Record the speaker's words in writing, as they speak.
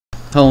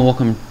Hello and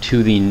welcome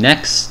to the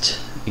next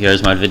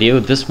Garry's Mod video.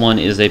 This one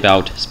is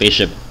about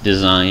spaceship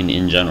design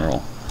in general.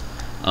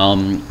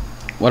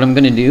 What I'm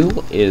going to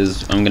do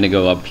is I'm going to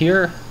go up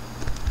here,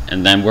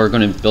 and then we're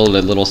going to build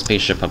a little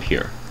spaceship up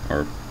here.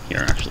 Or here,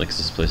 actually, because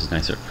this place is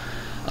nicer.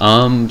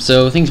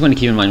 So things you want to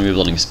keep in mind when you're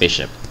building a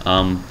spaceship.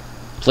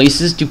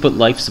 Places to put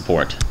life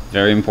support.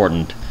 Very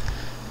important.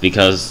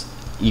 Because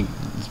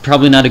it's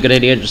probably not a good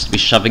idea just to be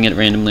shoving it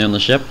randomly on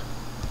the ship.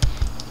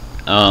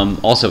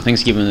 Also, things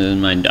to keep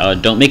in mind,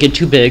 don't make it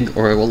too big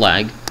or it will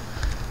lag,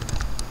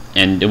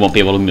 and it won't be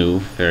able to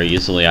move very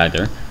easily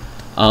either.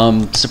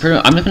 I'm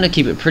going to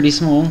keep it pretty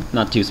small,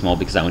 not too small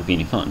because that wouldn't be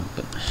any fun.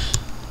 But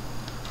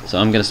so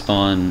I'm going to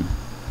spawn,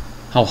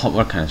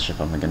 what kind of ship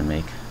am I going to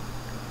make?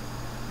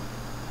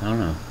 I don't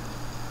know.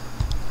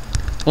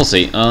 We'll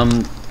see.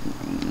 Some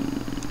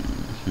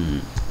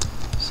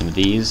of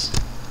these.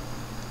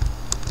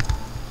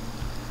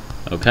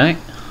 Okay.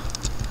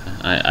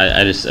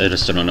 I just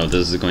don't know what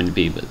this is going to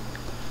be, but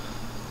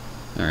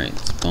alright,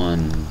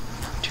 spawn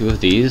 2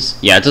 of these.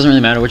 Yeah, it doesn't really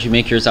matter what you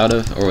make yours out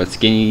of or what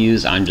skin you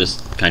use. I'm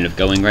just kind of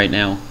going right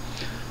now.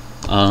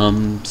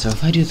 So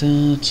if I do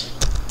that,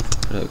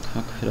 put a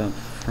cockpit up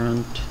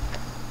front.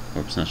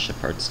 Oops, not ship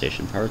parts,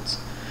 station parts.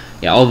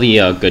 Yeah, all the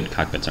good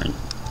cockpits are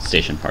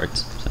station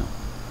parts. So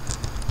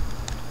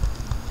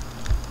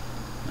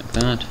like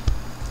that.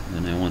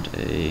 And then I want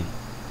a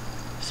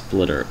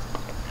splitter.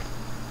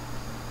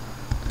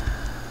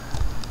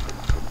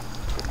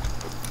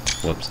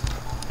 Whoops.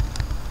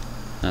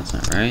 That's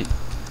not right.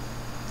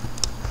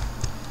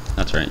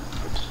 That's right.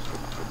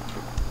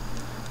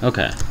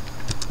 Okay.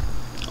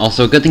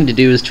 Also, a good thing to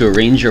do is to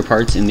arrange your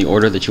parts in the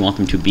order that you want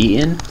them to be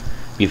in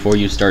before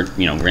you start,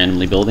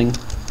 randomly building.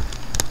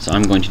 So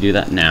I'm going to do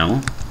that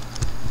now.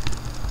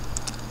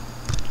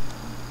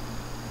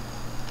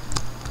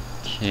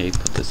 Okay,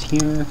 put this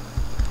here.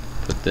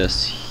 Put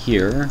this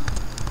here.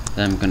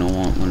 Then I'm going to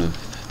want one of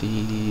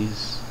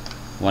these.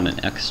 Want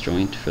an X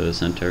joint for the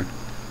center.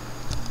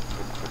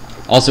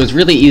 Also, it's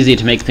really easy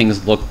to make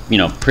things look,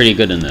 pretty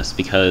good in this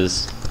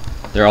because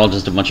they're all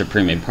just a bunch of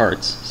pre-made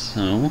parts.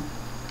 So,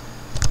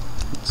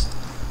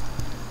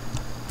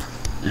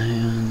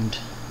 and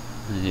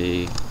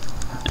a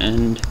end. I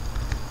don't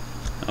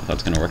know if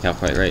that's going to work out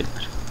quite right.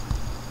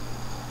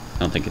 I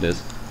don't think it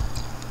is.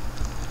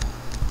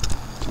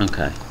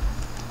 Okay.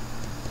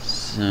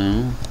 So,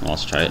 well,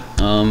 let's try it.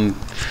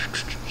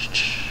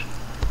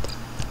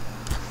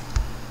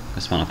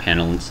 Spawn a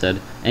panel instead.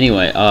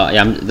 Anyway,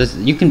 yeah,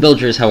 you can build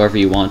yours however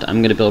you want.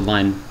 I'm gonna build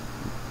mine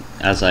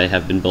as I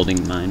have been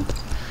building mine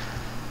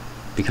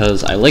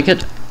because I like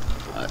it.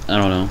 I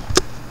don't know.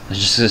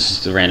 It's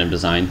just a random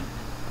design.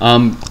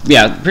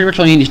 Yeah, pretty much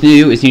all you need to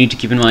do is you need to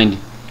keep in mind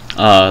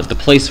the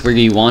place where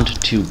you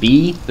want to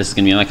be. This is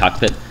gonna be my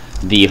cockpit.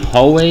 The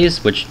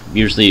hallways, which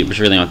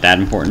really aren't that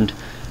important.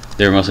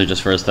 They're mostly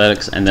just for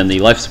aesthetics, and then the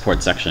life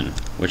support section,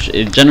 which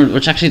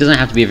actually doesn't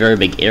have to be a very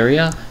big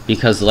area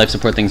because the life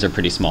support things are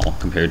pretty small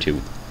compared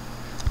to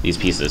these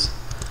pieces.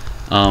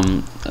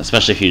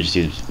 Especially if you just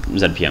use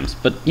ZPMs,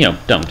 but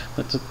don't.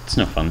 It's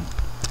no fun.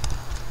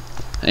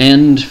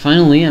 And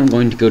finally, I'm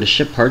going to go to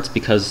ship parts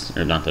because,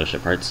 or not those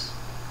ship parts,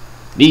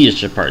 these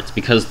ship parts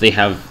because they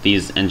have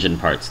these engine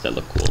parts that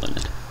look cool in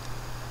it.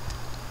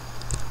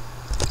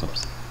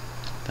 Oops,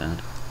 that.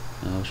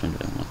 Which one do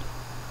I want?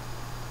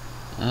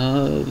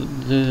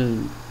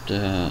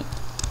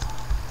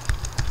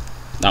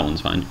 That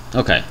one's fine.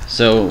 Okay,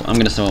 so I'm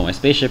gonna assemble my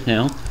spaceship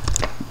now.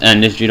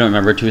 And if you don't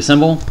remember to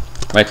assemble,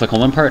 right click on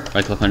one part,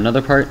 right click on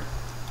another part,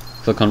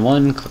 click on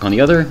one, click on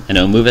the other, and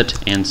it'll move it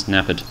and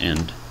snap it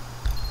and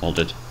hold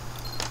it.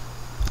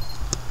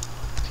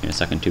 Give me a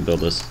second to build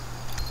this.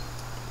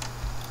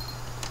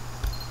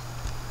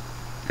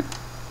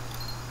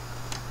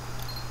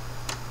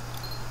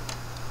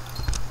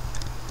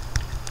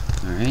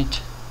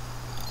 Alright.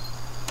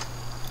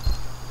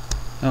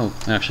 Oh,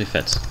 it actually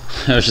fits.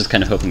 I was just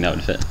kind of hoping that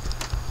would fit.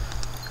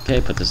 Okay,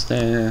 put this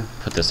there,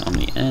 put this on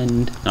the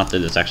end, not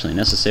that it's actually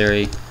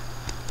necessary,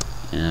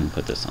 and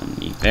put this on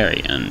the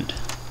very end.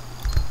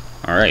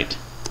 Alright.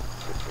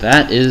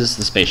 That is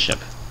the spaceship.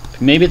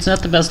 Maybe it's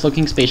not the best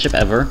looking spaceship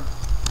ever,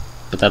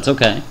 but that's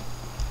okay.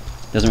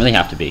 Doesn't really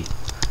have to be.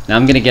 Now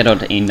I'm going to get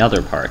out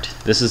another part.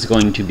 This is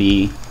going to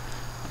be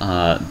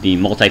the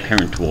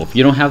multi-parent tool. If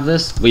you don't have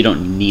this, we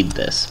don't need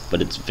this,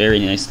 but it's a very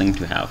nice thing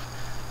to have.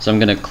 So I'm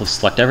going to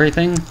select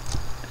everything,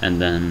 and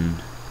then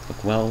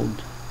click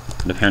weld,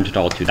 and parent it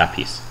all to that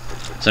piece.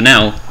 So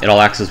now, it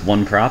all acts as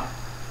one prop,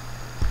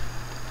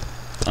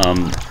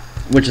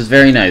 which is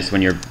very nice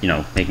when you're,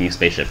 making a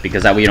spaceship,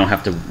 because that way you don't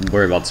have to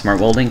worry about smart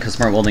welding, because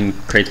smart welding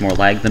creates more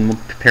lag than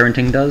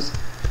parenting does.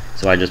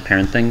 So I just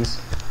parent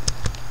things.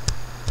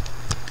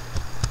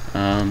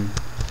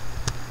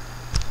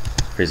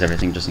 Freeze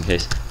everything just in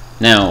case.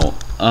 Now,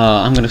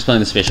 I'm going to explain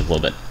the spaceship a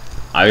little bit.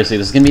 Obviously,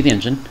 this is going to be the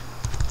engine.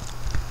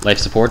 Life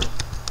support,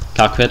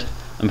 cockpit.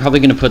 I'm probably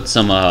going to put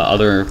some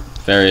other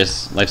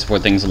various life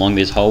support things along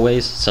these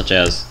hallways, such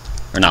as,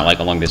 or not like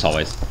along these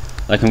hallways.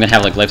 Like I'm going to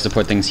have like life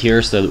support things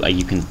here so that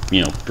you can,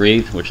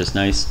 breathe, which is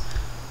nice.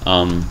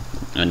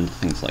 and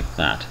things like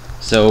that.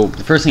 So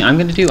the first thing I'm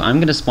going to do, I'm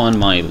going to spawn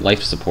my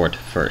life support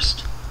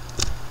first.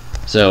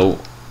 So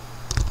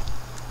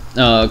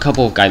a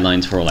couple of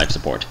guidelines for life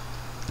support.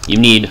 You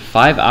need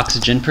 5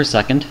 oxygen per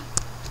second,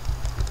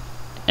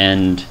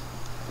 and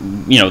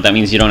you know that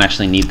means you don't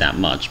actually need that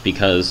much,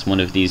 because one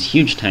of these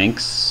huge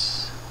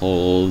tanks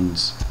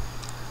holds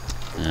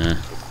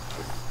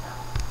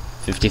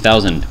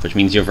 50,000, which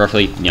means you have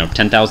roughly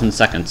 10,000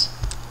 seconds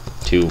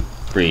to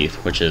breathe,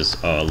 which is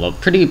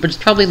but it's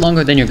probably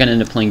longer than you're going to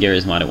end up playing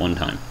Garry's mod at one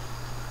time.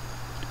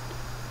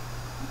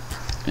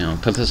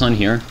 Put this on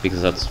here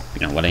because that's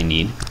what I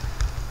need.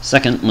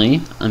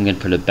 Secondly, I'm going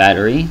to put a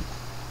battery.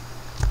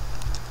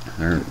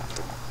 That's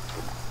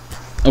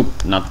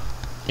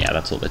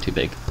a little bit too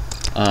big.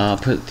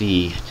 Put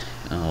the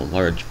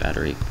large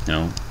battery.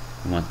 No,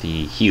 I want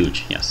the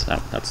huge. Yes,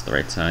 that's the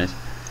right size.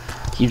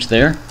 Huge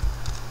there.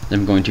 Then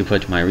I'm going to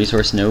put my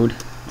resource node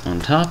on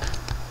top.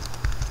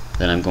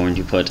 Then I'm going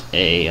to put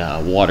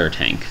a water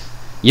tank.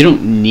 You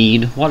don't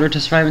need water to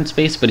survive in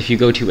space, but if you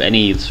go to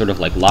any sort of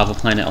like lava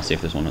planet, I'll see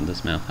if there's one on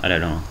this map. I don't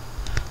know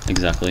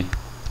exactly.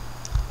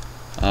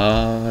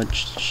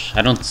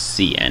 I don't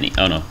see any.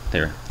 Oh no,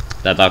 there.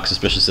 That looks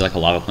suspiciously like a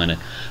lava planet.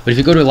 But if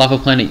you go to a lava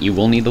planet, you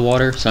will need the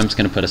water, so I'm just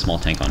going to put a small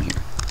tank on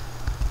here.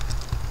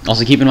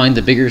 Also keep in mind,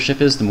 the bigger your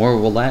ship is, the more it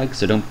will lag,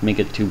 so don't make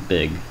it too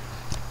big.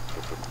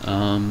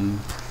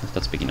 If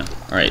that's big enough.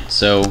 Alright,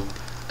 so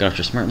got off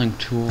your smart link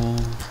tool.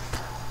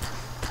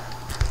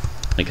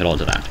 Link it all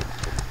to that.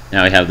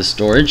 Now I have the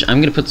storage.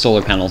 I'm going to put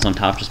solar panels on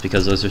top just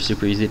because those are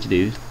super easy to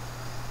do.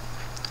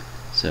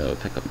 So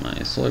pick up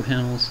my solar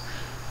panels.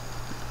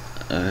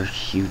 A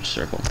huge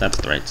circle. That's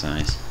the right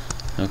size.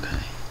 Okay.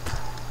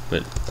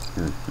 But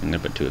I'm going to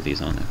put 2 of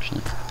these on,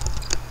 actually.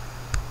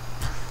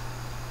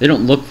 They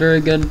don't look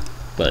very good,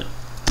 but,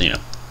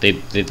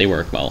 they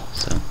work well,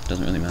 so it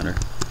doesn't really matter.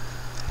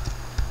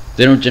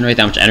 They don't generate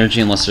that much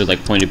energy unless they're,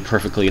 like, pointed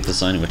perfectly at the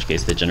sun, in which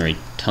case they generate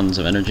tons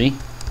of energy.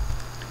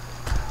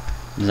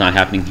 It's not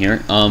happening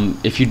here.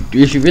 If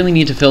you really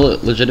need to fill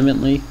it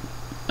legitimately,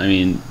 I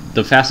mean,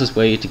 the fastest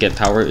way to get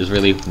power is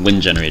really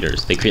wind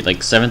generators. They create,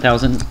 like,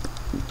 7,000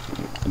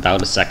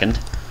 about a second,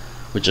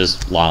 which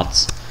is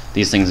lots.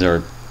 These things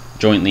are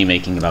jointly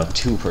making about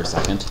 2 per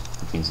second,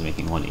 which means they're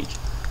making 1 each.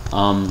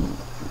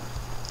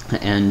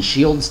 And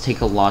shields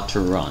take a lot to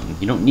run.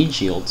 You don't need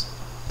shields,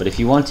 but if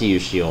you want to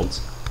use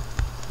shields,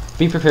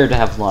 be prepared to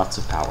have lots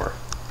of power,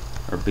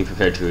 or be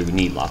prepared to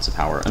need lots of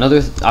power.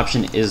 Another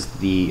option is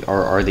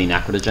are the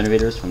Naquada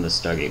generators from the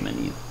Stargate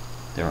menu.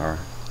 There are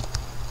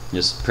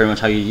just pretty much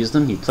how you use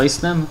them. You place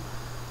them,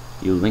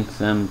 you link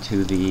them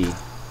to the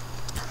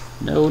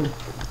node,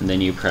 and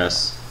then you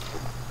press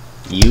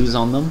use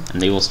on them,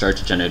 and they will start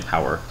to generate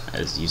power,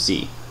 as you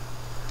see.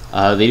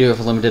 They do have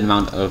a limited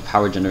amount of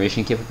power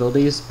generation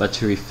capabilities, but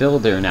to refill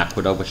their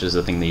Naquada, which is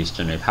the thing they use to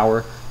generate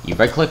power, you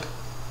right-click,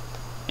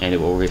 and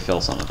it will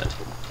refill some of it.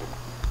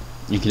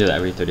 You can do that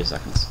every 30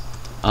 seconds.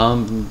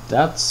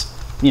 That's,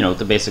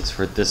 the basics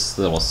for this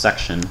little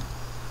section.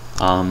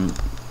 I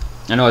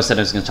know I said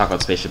I was going to talk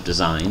about spaceship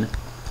design,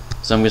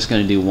 so I'm just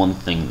going to do one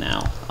thing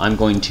now. I'm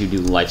going to do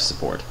life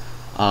support.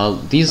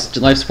 These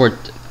life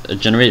support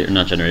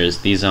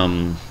these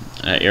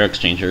air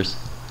exchangers,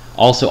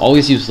 also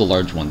always use the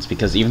large ones,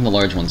 because even the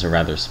large ones are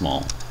rather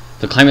small.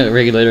 The climate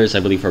regulators, I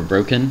believe, are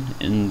broken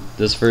in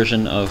this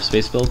version of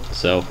Spacebuild,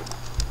 so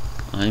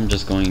I'm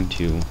just going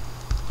to...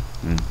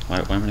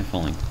 why am I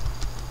falling?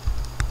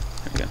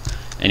 There we go.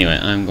 Anyway,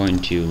 I'm going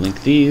to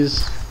link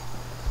these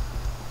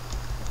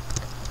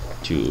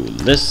to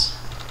this,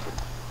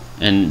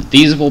 and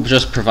these will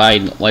just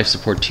provide life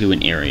support to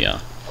an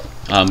area.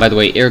 By the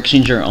way, air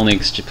exchanger only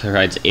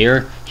provides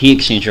air. Heat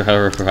exchanger,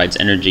 however, provides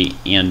energy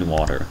and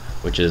water,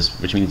 which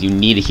means you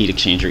need a heat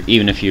exchanger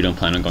even if you don't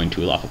plan on going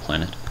to a lava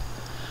planet.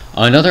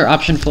 Another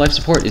option for life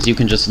support is you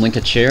can just link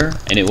a chair,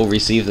 and it will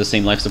receive the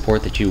same life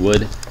support that you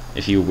would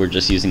if you were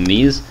just using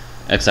these,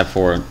 except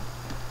for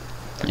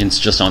it's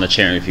just on the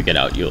chair, and if you get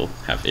out, you'll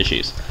have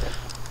issues.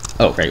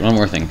 Oh, right, one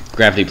more thing.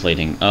 Gravity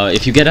plating.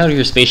 If you get out of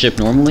your spaceship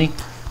normally,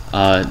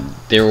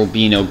 there will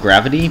be no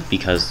gravity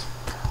because,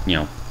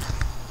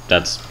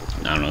 that's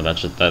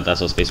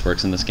how space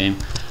works in this game.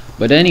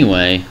 But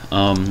anyway,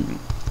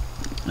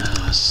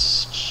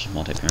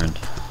 multi-parent.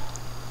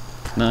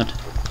 Not?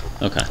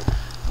 Okay.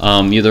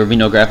 There will be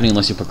no gravity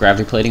unless you put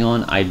gravity plating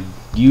on. I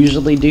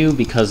usually do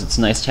because it's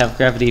nice to have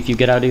gravity if you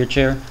get out of your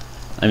chair.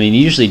 I mean,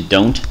 you usually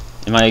don't,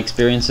 in my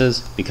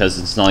experiences, because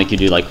it's not like you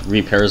do like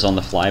repairs on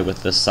the fly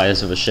with this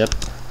size of a ship.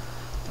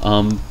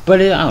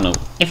 But I don't know,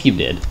 if you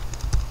did.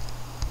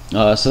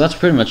 So that's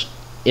pretty much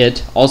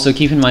it. Also,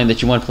 keep in mind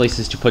that you want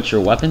places to put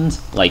your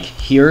weapons. Like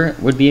here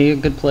would be a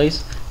good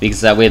place,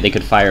 because that way they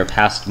could fire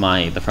past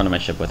the front of my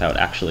ship without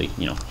actually,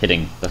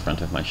 hitting the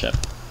front of my ship.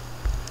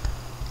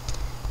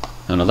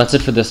 I don't know, that's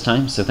it for this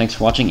time, so thanks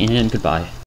for watching, and goodbye.